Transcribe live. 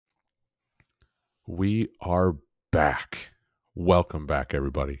We are back. Welcome back,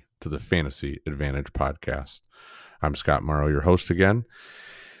 everybody, to the Fantasy Advantage podcast. I'm Scott Morrow, your host again.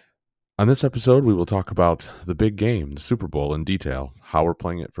 On this episode, we will talk about the big game, the Super Bowl, in detail, how we're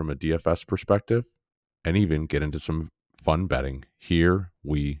playing it from a DFS perspective, and even get into some fun betting. Here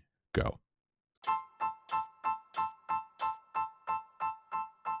we go.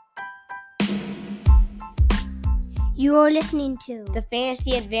 You are listening to the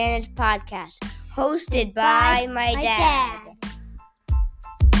Fantasy Advantage podcast, hosted by my dad.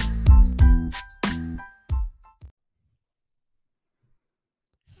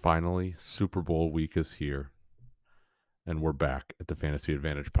 Finally, Super Bowl week is here, and we're back at the Fantasy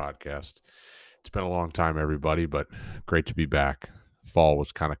Advantage podcast. It's been a long time, everybody, but great to be back. Fall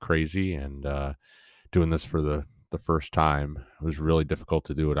was kind of crazy, and doing this for the first time, it was really difficult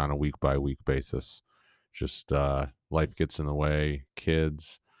to do it on a week-by-week basis. Just life gets in the way,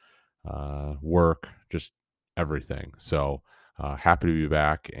 kids, work, just everything. So happy to be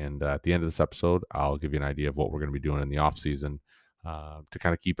back. And at the end of this episode, I'll give you an idea of what we're going to be doing in the off season to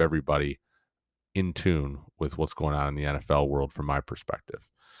kind of keep everybody in tune with what's going on in the NFL world from my perspective.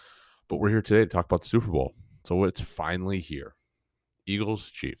 But we're here today to talk about the Super Bowl. So it's finally here. Eagles,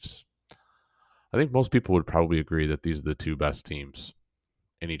 Chiefs. I think most people would probably agree that these are the two best teams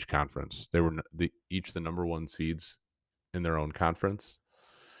in each conference. They were each the number one seeds in their own conference.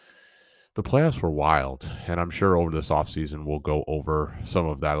 The playoffs were wild, and I'm sure over this offseason we'll go over some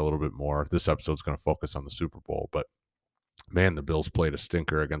of that a little bit more. This episode's going to focus on the Super Bowl, but man, the Bills played a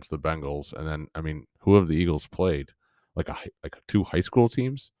stinker against the Bengals, and then who have the Eagles played? Like two high school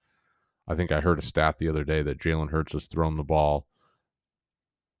teams? I think I heard a stat the other day that Jalen Hurts has thrown the ball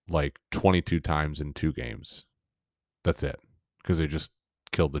like 22 times in 2 games. That's it, because they just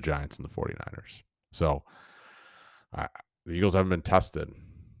killed the Giants and the 49ers. So the Eagles haven't been tested,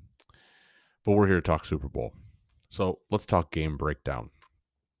 but we're here to talk Super Bowl. So let's talk game breakdown.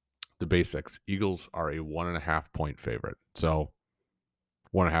 The basics. Eagles are a 1.5 point favorite. So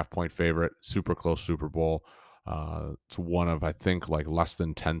 1.5 point favorite, super close Super Bowl. It's one of, I think, like less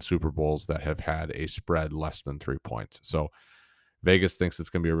than 10 Super Bowls that have had a spread less than 3 points. So Vegas thinks it's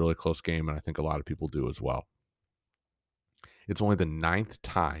going to be a really close game, and I think a lot of people do as well. It's only the 9th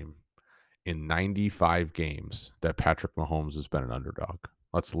time in 95 games that Patrick Mahomes has been an underdog.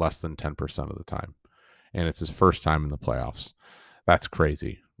 That's less than 10% of the time. And it's his first time in the playoffs. That's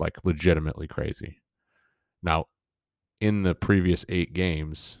crazy, like legitimately crazy. Now, in the previous 8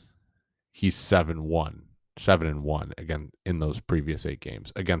 games, he's 7-1 again in those previous 8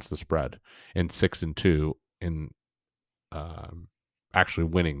 games against the spread, and 6-2 in actually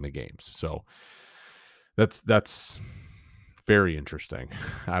winning the games. So that's very interesting.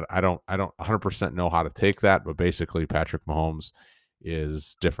 I don't 100% know how to take that, but basically Patrick Mahomes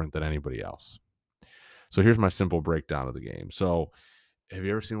is different than anybody else. So here's my simple breakdown of the game. So have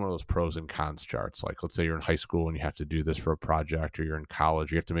you ever seen one of those pros and cons charts? Like, let's say you're in high school and you have to do this for a project, or you're in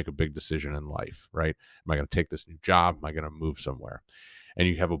college, you have to make a big decision in life, right? Am I going to take this new job? Am I going to move somewhere? And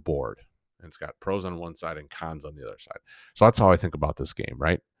you have a board, and it's got pros on one side and cons on the other side. So that's how I think about this game,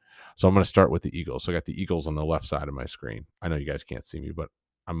 right? So I'm going to start with the Eagles. So I got the Eagles on the left side of my screen. I know you guys can't see me, but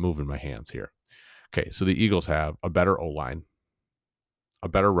I'm moving my hands here. Okay, so the Eagles have a better O-line, a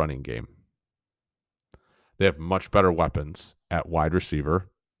better running game. They have much better weapons at wide receiver.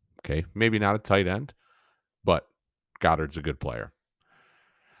 Okay, maybe not a tight end, but Goddard's a good player.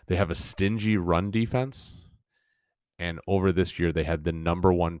 They have a stingy run defense, and over this year, they had the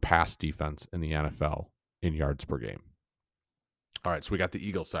number 1 pass defense in the NFL in yards per game. All right, so we got the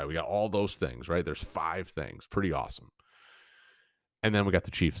Eagles side. We got all those things, right? There's 5 things. Pretty awesome. And then we got the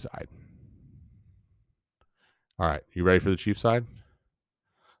Chiefs side. All right, you ready for the Chiefs side?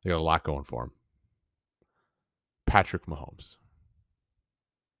 They got a lot going for them. Patrick Mahomes.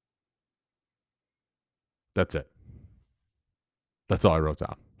 That's it. That's all I wrote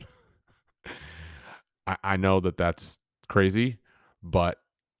down. I know that that's crazy, but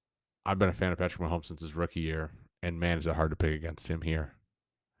I've been a fan of Patrick Mahomes since his rookie year, and man, is it hard to pick against him here.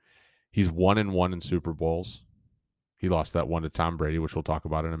 He's 1-1 in Super Bowls. He lost that one to Tom Brady, which we'll talk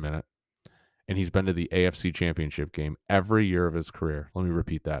about in a minute. And he's been to the AFC Championship game every year of his career. Let me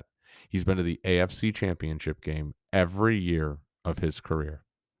repeat that. He's been to the AFC Championship game every year of his career.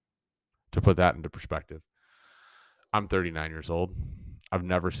 To put that into perspective, I'm 39 years old. I've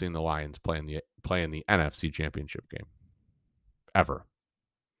never seen the Lions play in the NFC Championship game. Ever.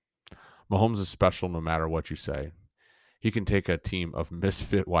 Mahomes is special no matter what you say. He can take a team of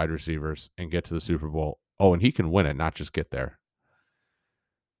misfit wide receivers and get to the Super Bowl. Oh, and he can win it, not just get there.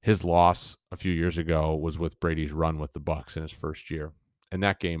 His loss a few years ago was with Brady's run with the Bucs in his first year. In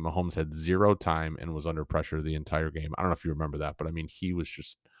that game, Mahomes had 0 time and was under pressure the entire game. I don't know if you remember that, but I mean, he was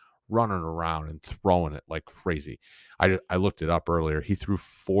just running around and throwing it like crazy. I looked it up earlier. He threw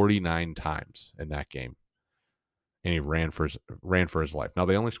 49 times in that game, and he ran for his life. Now,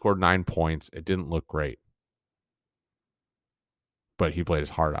 they only scored 9 points. It didn't look great, but he played his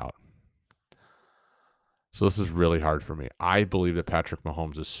heart out. So this is really hard for me. I believe that Patrick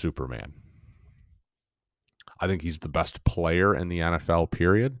Mahomes is Superman. I think he's the best player in the NFL,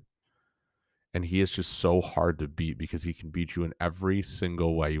 period. And he is just so hard to beat because he can beat you in every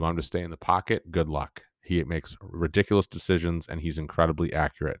single way. You want him to stay in the pocket? Good luck. He makes ridiculous decisions, and he's incredibly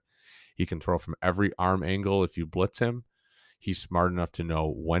accurate. He can throw from every arm angle if you blitz him. He's smart enough to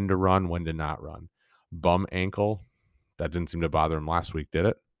know when to run, when to not run. Bum ankle, that didn't seem to bother him last week, did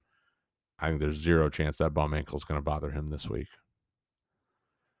it? I think there's 0 chance that bum ankle is going to bother him this week.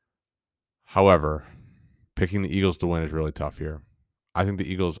 However, picking the Eagles to win is really tough here. I think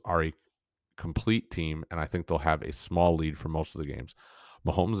the Eagles are a complete team, and I think they'll have a small lead for most of the games.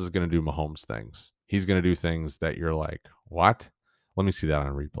 Mahomes is going to do Mahomes things. He's going to do things that you're like, what? Let me see that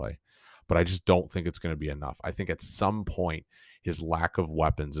on replay. But I just don't think it's going to be enough. I think at some point, his lack of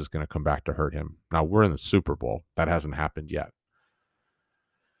weapons is going to come back to hurt him. Now, we're in the Super Bowl. That hasn't happened yet.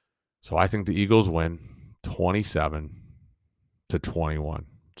 So I think the Eagles win 27-21.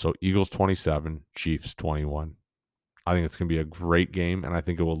 So Eagles 27, Chiefs 21. I think it's going to be a great game, and I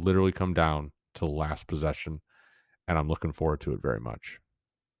think it will literally come down to the last possession, and I'm looking forward to it very much.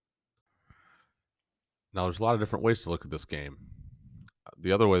 Now, there's a lot of different ways to look at this game.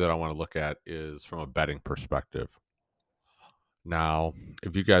 The other way that I want to look at is from a betting perspective. Now,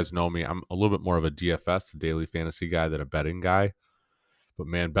 if you guys know me, I'm a little bit more of a DFS, a daily fantasy guy, than a betting guy. But,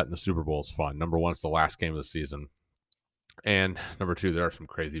 man, betting the Super Bowl is fun. Number one, it's the last game of the season. And number two, there are some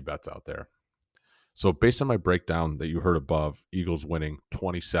crazy bets out there. So based on my breakdown that you heard above, Eagles winning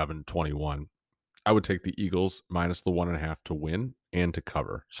 27-21, I would take the Eagles minus the 1.5 to win and to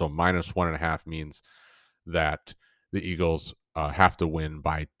cover. So minus 1.5 means that the Eagles have to win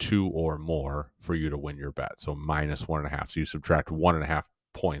by 2 or more for you to win your bet. So minus 1.5. So you subtract 1.5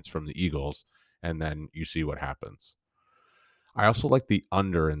 points from the Eagles, and then you see what happens. I also like the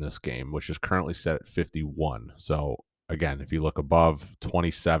under in this game, which is currently set at 51. So again, if you look above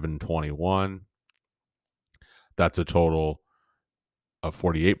 27-21, that's a total of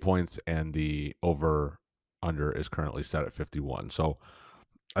 48 points, and the over-under is currently set at 51. So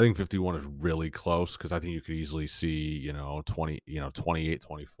I think 51 is really close because I think you could easily see, 28,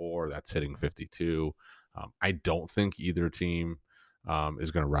 24. That's hitting 52. I don't think either team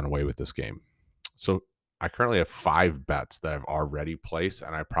is going to run away with this game. So I currently have 5 bets that I've already placed,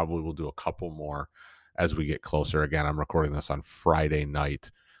 and I probably will do a couple more as we get closer. Again, I'm recording this on Friday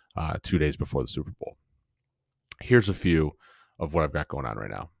night, 2 days before the Super Bowl. Here's a few of what I've got going on right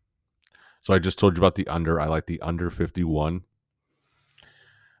now. So I just told you about the under. I like the under 51.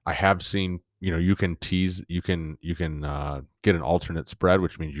 I have seen, you can tease, you can get an alternate spread,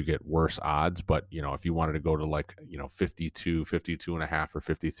 which means you get worse odds. But, if you wanted to go to 52, 52.5 or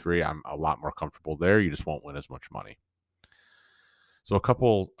 53, I'm a lot more comfortable there. You just won't win as much money. So a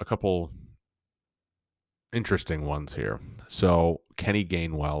couple interesting ones here. So Kenny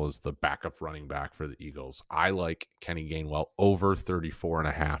Gainwell is the backup running back for the Eagles. I like Kenny Gainwell over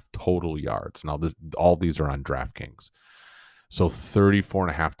 34.5 total yards. Now, all these are on DraftKings. So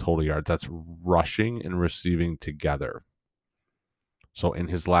 34.5 total yards. That's rushing and receiving together. So in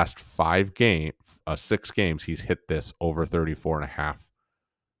his last 6 games, he's hit this over 34.5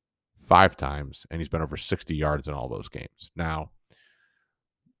 5 times, and he's been over 60 yards in all those games. Now,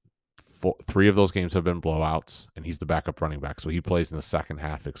 3 of those games have been blowouts, and he's the backup running back, so he plays in the second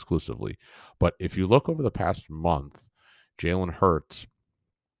half exclusively. But if you look over the past month, Jalen Hurts,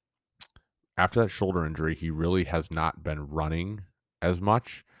 after that shoulder injury, he really has not been running as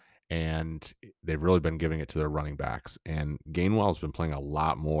much, and they've really been giving it to their running backs. And Gainwell's been playing a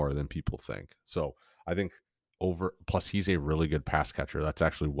lot more than people think. So I think plus he's a really good pass catcher. That's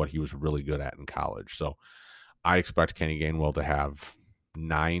actually what he was really good at in college. So I expect Kenny Gainwell to have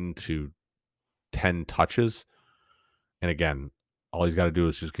 9 to 10 touches. And again, all he's got to do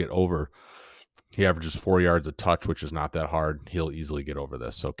is just get over. He averages 4 yards a touch, which is not that hard. He'll easily get over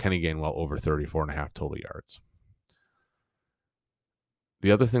this. So Kenny Gainwell over 34.5 total yards.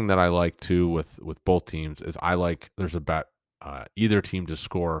 The other thing that I like too with both teams is there's a bet either team to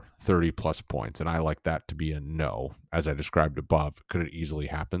score 30 plus points, and I like that to be a no, as I described above. Could it easily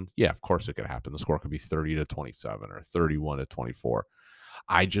happen? Yeah, of course it could happen. The score could be 30-27 or 31-24.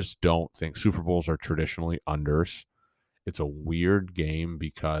 I just don't think Super Bowls are traditionally unders. It's a weird game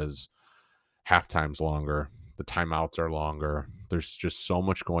because halftime's longer, the timeouts are longer, There's just so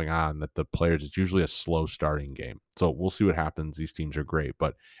much going on that the players, it's usually a slow starting game. So we'll see what happens. These teams are great,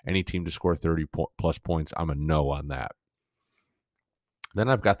 but any team to score 30 plus points, I'm a no on that. Then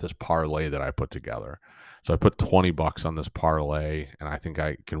I've got this parlay that I put together. So I put $20 on this parlay, and I think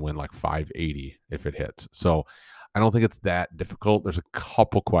I can win like 580 if it hits. So I don't think it's that difficult. There's a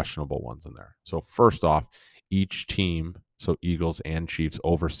couple questionable ones in there. So first off, each team, so Eagles and Chiefs,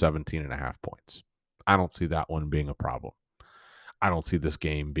 over 17.5 points. I don't see that one being a problem. I don't see this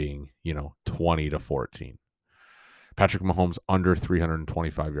game being, 20-14. Patrick Mahomes under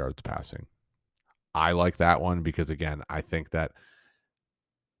 325 yards passing. I like that one because, again, I think that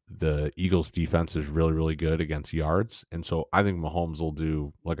the Eagles defense is really, really good against yards. And so I think Mahomes will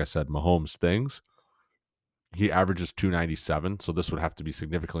do, like I said, Mahomes things. He averages 297. So this would have to be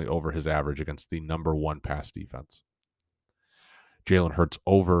significantly over his average against the number one pass defense. Jalen Hurts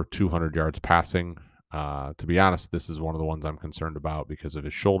over 200 yards passing. To be honest, this is one of the ones I'm concerned about because of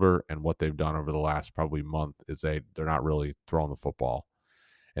his shoulder, and what they've done over the last probably month is they're not really throwing the football.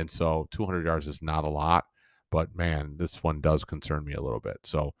 And so 200 yards is not a lot, but man, this one does concern me a little bit.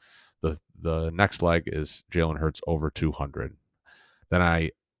 So the next leg is Jalen Hurts over 200. Then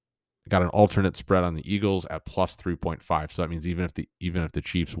I got an alternate spread on the Eagles at plus 3.5. So that means even if the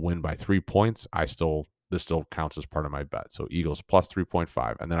Chiefs win by 3 points, this still counts as part of my bet. So Eagles plus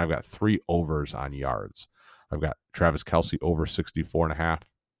 3.5. And then I've got 3 overs on yards. I've got Travis Kelce over 64.5.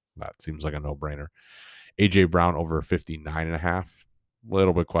 That seems like a no-brainer. A.J. Brown over 59.5. A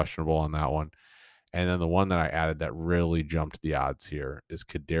little bit questionable on that one. And then the one that I added that really jumped the odds here is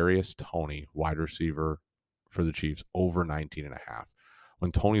Kadarius Toney, wide receiver for the Chiefs, over 19.5.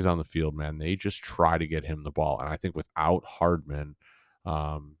 When Toney's on the field, man, they just try to get him the ball. And I think without Hardman,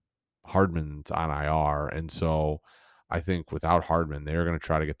 Hardman's on IR. And so I think without Hardman, they're going to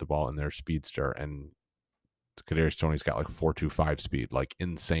try to get the ball in their speedster. And Kadarius Toney's got like 4.25 speed, like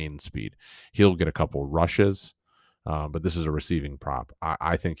insane speed. He'll get a couple rushes. But this is a receiving prop.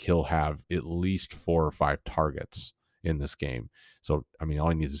 I think he'll have at least 4 or 5 targets in this game. So, I mean, all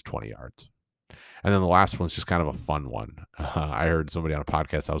he needs is 20 yards. And then the last one's just kind of a fun one. I heard somebody on a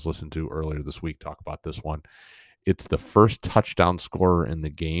podcast I was listening to earlier this week talk about this one. It's the first touchdown scorer in the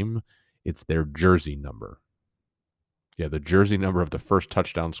game. It's their jersey number. Yeah, the jersey number of the first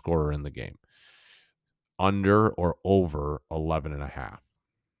touchdown scorer in the game. Under or over 11.5.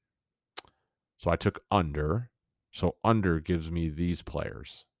 So I took under. So under gives me these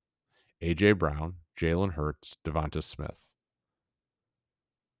players: A.J. Brown, Jalen Hurts, Devonta Smith,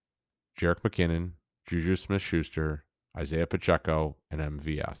 Jerick McKinnon, Juju Smith-Schuster, Isaiah Pacheco, and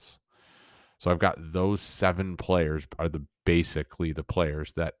MVS. So I've got those 7 players are basically the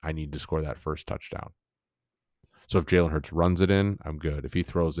players that I need to score that first touchdown. So if Jalen Hurts runs it in, I'm good. If he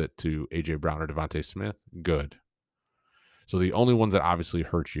throws it to A.J. Brown or Devonta Smith, good. So the only ones that obviously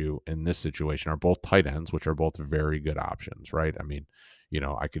hurt you in this situation are both tight ends, which are both very good options, right? I mean,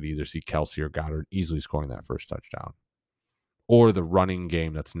 I could either see Kelce or Goddard easily scoring that first touchdown, or the running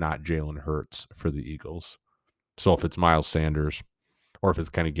game that's not Jalen Hurts for the Eagles. So if it's Miles Sanders or if it's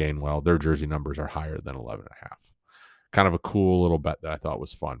Kenny Gainwell, their jersey numbers are higher than 11.5. Kind of a cool little bet that I thought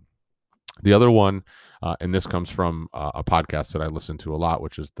was fun. The other one, and this comes from a podcast that I listen to a lot,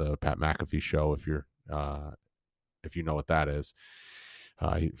 which is the Pat McAfee Show. If you know what that is,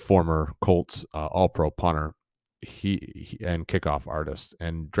 former Colts All-Pro punter, he and kickoff artist.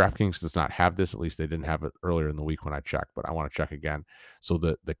 And DraftKings does not have this. At least they didn't have it earlier in the week when I checked, but I want to check again. So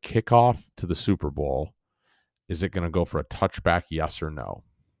the kickoff to the Super Bowl, is it going to go for a touchback, yes or no?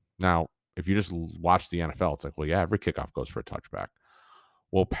 Now, if you just watch the NFL, it's like, well, yeah, every kickoff goes for a touchback.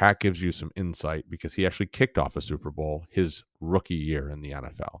 Well, Pat gives you some insight because he actually kicked off a Super Bowl his rookie year in the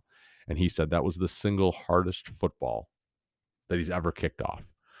NFL. And he said that was the single hardest football that he's ever kicked off.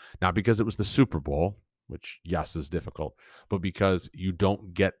 Not because it was the Super Bowl, which, yes, is difficult, but because you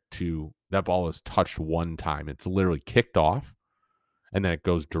don't get to, that ball is touched one time. It's literally kicked off, and then it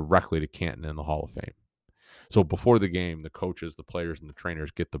goes directly to Canton in the Hall of Fame. So before the game, the coaches, the players, and the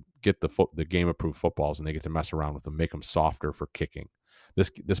trainers get the game-approved footballs, and they get to mess around with them, make them softer for kicking.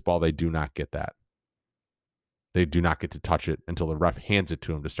 This ball, they do not get that. They do not get to touch it until the ref hands it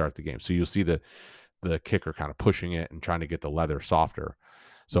to him to start the game. So you'll see the kicker kind of pushing it and trying to get the leather softer.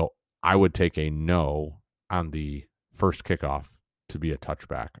 So I would take a no on the first kickoff to be a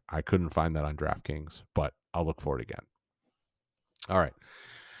touchback. I couldn't find that on DraftKings, but I'll look for it again. All right.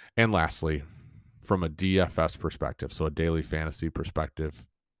 And lastly, from a DFS perspective, so a daily fantasy perspective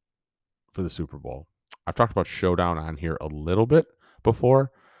for the Super Bowl, I've talked about Showdown on here a little bit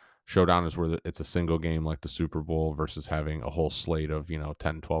before. Showdown is where it's a single game like the Super Bowl versus having a whole slate of,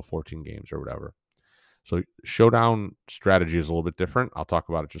 10, 12, 14 games or whatever. So Showdown strategy is a little bit different. I'll talk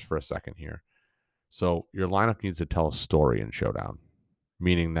about it just for a second here. So your lineup needs to tell a story in Showdown,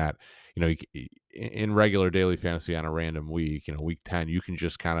 meaning that, in regular daily fantasy on a random week, week 10, you can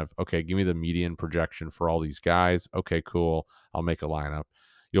just kind of, okay, give me the median projection for all these guys. Okay, cool. I'll make a lineup.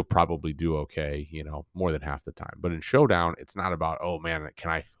 You'll probably do okay, more than half the time. But in Showdown, it's not about, oh man,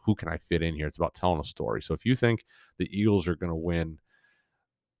 who can I fit in here? It's about telling a story. So if you think the Eagles are going to win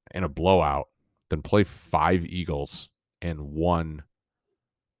in a blowout, then play 5 Eagles and 1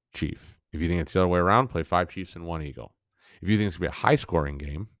 Chief. If you think it's the other way around, play 5 Chiefs and 1 Eagle. If you think it's going to be a high scoring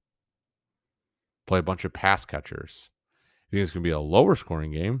game, play a bunch of pass catchers. If you think it's going to be a lower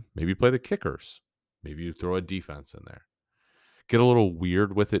scoring game, maybe play the kickers. Maybe you throw a defense in there. Get a little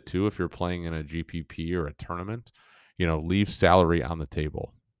weird with it too if you're playing in a GPP or a tournament. Leave salary on the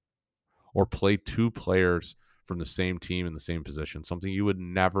table. Or play 2 players from the same team in the same position, something you would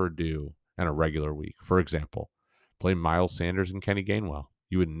never do in a regular week. For example, play Miles Sanders and Kenny Gainwell.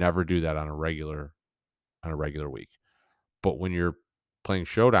 You would never do that on a regular week. But when you're playing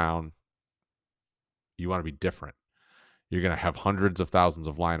Showdown, you want to be different. You're going to have hundreds of thousands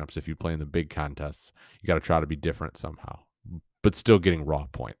of lineups if you play in the big contests. You got to try to be different somehow, but still getting raw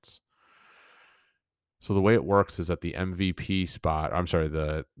points. So the way it works is that the MVP spot,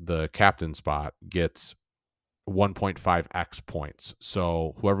 the captain spot gets 1.5x points.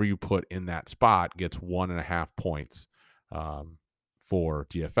 So whoever you put in that spot gets 1.5 points for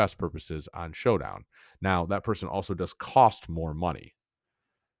DFS purposes on Showdown. Now, that person also does cost more money.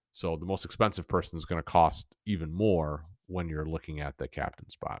 So the most expensive person is going to cost even more when you're looking at the captain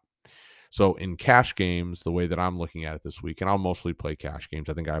spot. So in cash games, the way that I'm looking at it this week, and I'll mostly play cash games.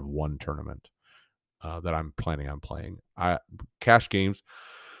 I think I have 1 tournament that I'm planning on playing. Cash games,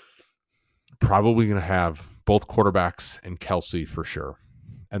 probably going to have both quarterbacks and Kelsey for sure,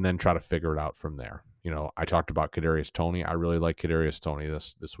 and then try to figure it out from there. I talked about Kadarius Toney. I really like Kadarius Toney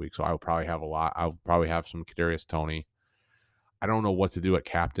this week, so I'll probably have I'll probably have some Kadarius Toney. I don't know what to do at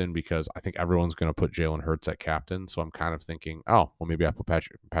captain because I think everyone's going to put Jalen Hurts at captain. So I'm kind of thinking, oh, well, maybe I put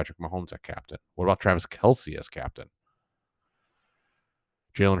Patrick Mahomes at captain. What about Travis Kelce as captain?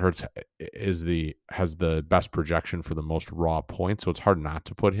 Jalen Hurts has the best projection for the most raw points, so it's hard not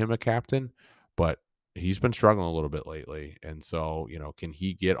to put him a captain. But he's been struggling a little bit lately, and so can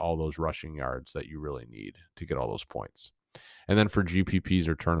he get all those rushing yards that you really need to get all those points? And then for GPPs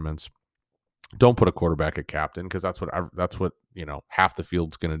or tournaments, don't put a quarterback at captain because that's what half the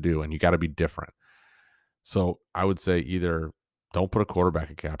field's going to do, and you got to be different. So I would say either don't put a quarterback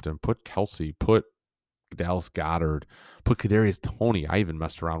at captain, put Kelsey, put Dallas Goedert, put Kadarius Toney. I even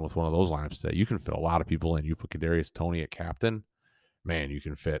messed around with one of those lineups today. You can fit a lot of people in. You put Kadarius Toney at captain, man, you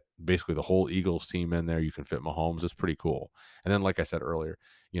can fit basically the whole Eagles team in there. You can fit Mahomes. It's pretty cool. And then, like I said earlier,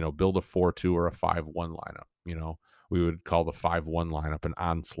 build a 4-2 or a 5-1 lineup. We would call the 5-1 lineup an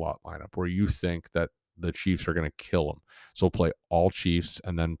onslaught lineup where you think that the Chiefs are going to kill them. So play all Chiefs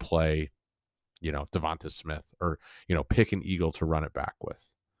and then play, Devonta Smith or, pick an Eagle to run it back with.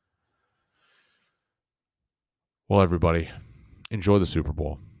 Well, everybody, enjoy the Super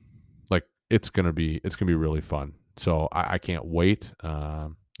Bowl. Like it's gonna be really fun. So I can't wait.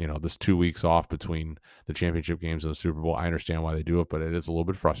 This 2 weeks off between the championship games and the Super Bowl. I understand why they do it, but it is a little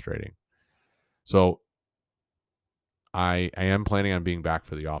bit frustrating. So I am planning on being back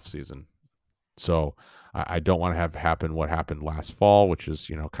for the off season. So I don't want to have happen what happened last fall, which is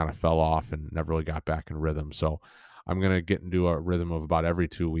kind of fell off and never really got back in rhythm. So I'm gonna get into a rhythm of about every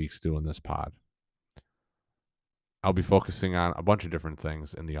 2 weeks doing this pod. I'll be focusing on a bunch of different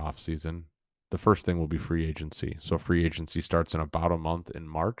things in the off season. The first thing will be free agency. So free agency starts in about a month in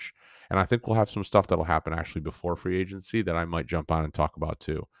March. And I think we'll have some stuff that'll happen actually before free agency that I might jump on and talk about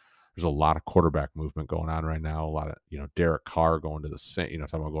too. There's a lot of quarterback movement going on right now. A lot of, Derek Carr going to the Saints,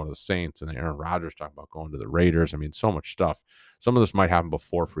 talking about going to the Saints, and then Aaron Rodgers talking about going to the Raiders. I mean, so much stuff. Some of this might happen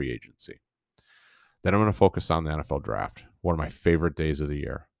before free agency. Then I'm going to focus on the NFL draft. One of my favorite days of the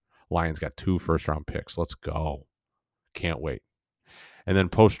year. Lions got 2 first-round picks. Let's go. Can't wait. And then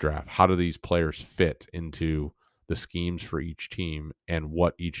post-draft, how do these players fit into the schemes for each team and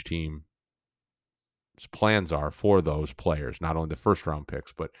what each team's plans are for those players, not only the first-round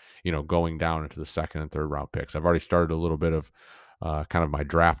picks, but, going down into the second and third-round picks. I've already started a little bit of kind of my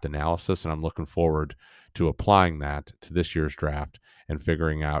draft analysis, and I'm looking forward to applying that to this year's draft and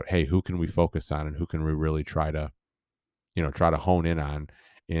figuring out, hey, who can we focus on and who can we really try to hone in on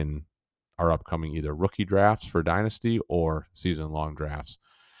in our upcoming either rookie drafts for Dynasty or season-long drafts.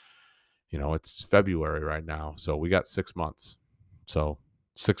 It's February right now, so we got 6 months. So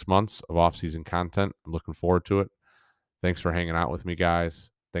 6 months of off-season content. I'm looking forward to it. Thanks for hanging out with me,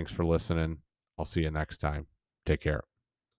 guys. Thanks for listening. I'll see you next time. Take care.